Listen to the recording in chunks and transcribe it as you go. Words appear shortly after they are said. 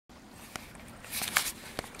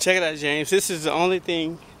Check it out, James. This is the only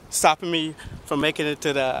thing stopping me from making it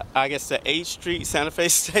to the, I guess, the 8th Street Santa Fe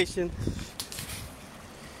station.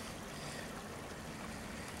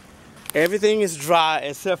 Everything is dry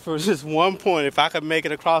except for just one point. If I could make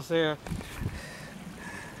it across there,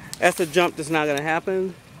 that's a jump that's not gonna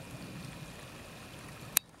happen.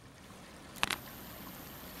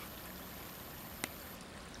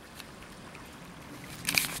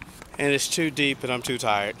 And it's too deep and I'm too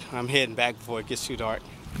tired. I'm heading back before it gets too dark.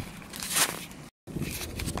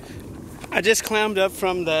 I just climbed up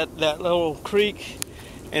from that little creek,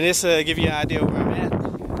 and this will give you an idea where I'm at.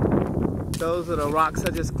 Those are the rocks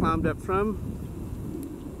I just climbed up from.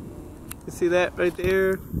 You see that right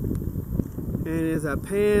there? And as I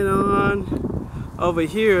pan on over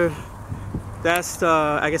here, that's the,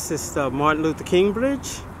 I guess it's the Martin Luther King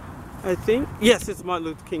Bridge, I think. Yes, it's Martin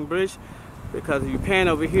Luther King Bridge, because if you pan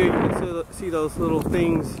over here, you can see those little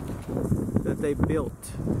things that they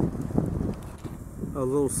built. A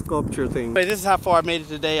little sculpture thing. This is how far I made it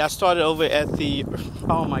today. I started over at the,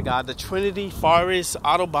 oh my God, the Trinity Forest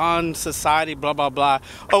Audubon Society, blah, blah, blah.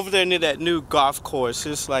 Over there near that new golf course.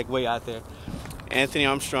 It's like way out there. Anthony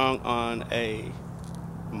Armstrong on a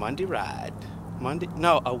Monday ride.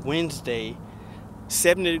 A Wednesday.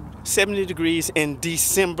 70 degrees in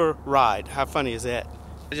December ride. How funny is that?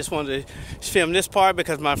 I just wanted to film this part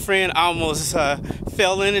because my friend almost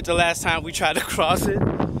fell in it the last time we tried to cross it.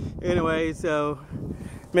 Anyway, so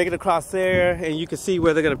make it across there, and you can see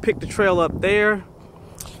where they're gonna pick the trail up there,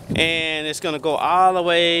 and it's gonna go all the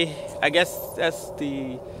way. I guess that's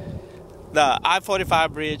the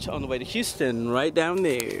I-45 bridge on the way to Houston, right down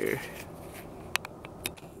there.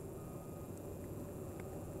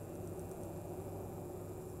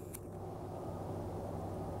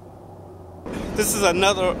 This is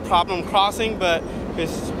another problem crossing, but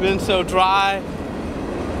it's been so dry.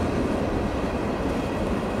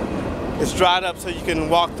 It's dried up so you can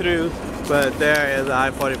walk through, but there is the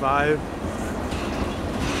I-45.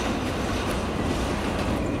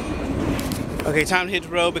 Okay, time to hit the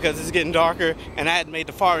road because it's getting darker, and I hadn't made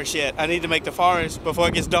the forest yet. I need to make the forest before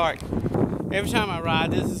it gets dark. Every time I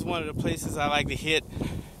ride, this is one of the places I like to hit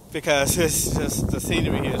because it's just, the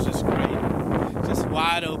scenery here is just great. Just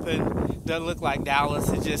wide open, doesn't look like Dallas.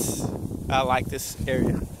 It just, I like this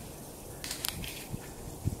area.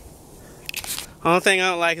 Only thing I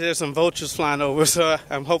don't like is there's some vultures flying over, so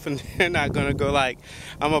I'm hoping they're not gonna go like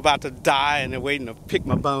I'm about to die and they're waiting to pick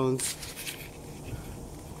my bones.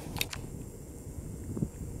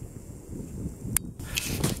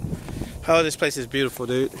 Oh, this place is beautiful,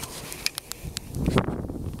 dude.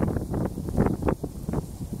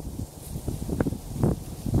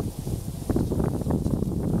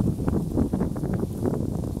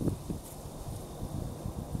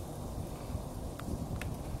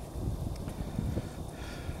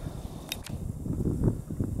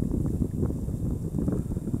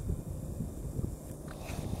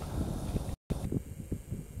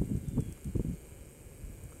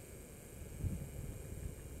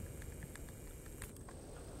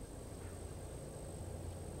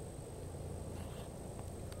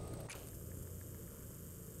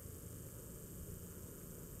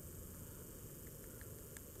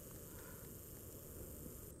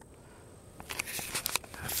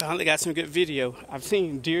 Finally got some good video. I've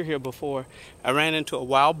seen deer here before. I ran into a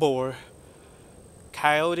wild boar,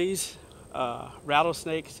 coyotes,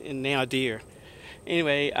 rattlesnakes, and now deer.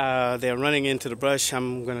 Anyway, they're running into the brush.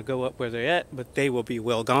 I'm gonna go up where they're at, but they will be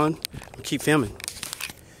well gone. I'll keep filming.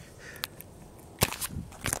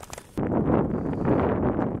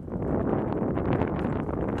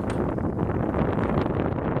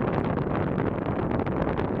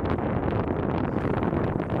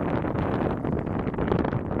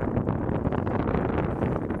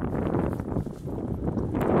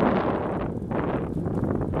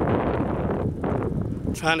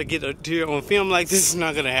 Trying to get a deer on film like this is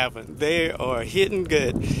not gonna happen. They are hitting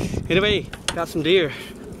good. Anyway, got some deer.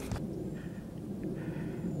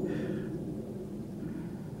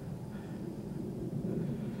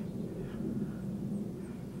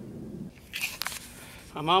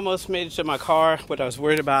 I'm almost made it to my car. What I was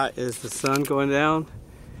worried about is the sun going down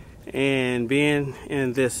and being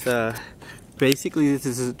in this, basically this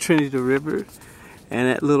is a Trinity River, and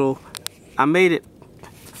that little, I've made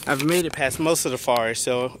it past most of the forest,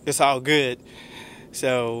 so it's all good.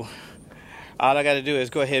 So all I got to do is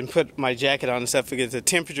go ahead and put my jacket on and stuff because the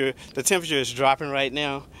temperature is dropping right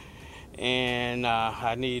now, and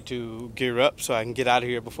I need to gear up so I can get out of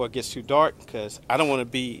here before it gets too dark, because I don't want to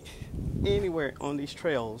be anywhere on these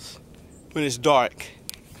trails when it's dark.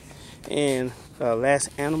 And last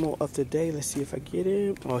animal of the day, let's see if I get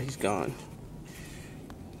him. Oh, he's gone.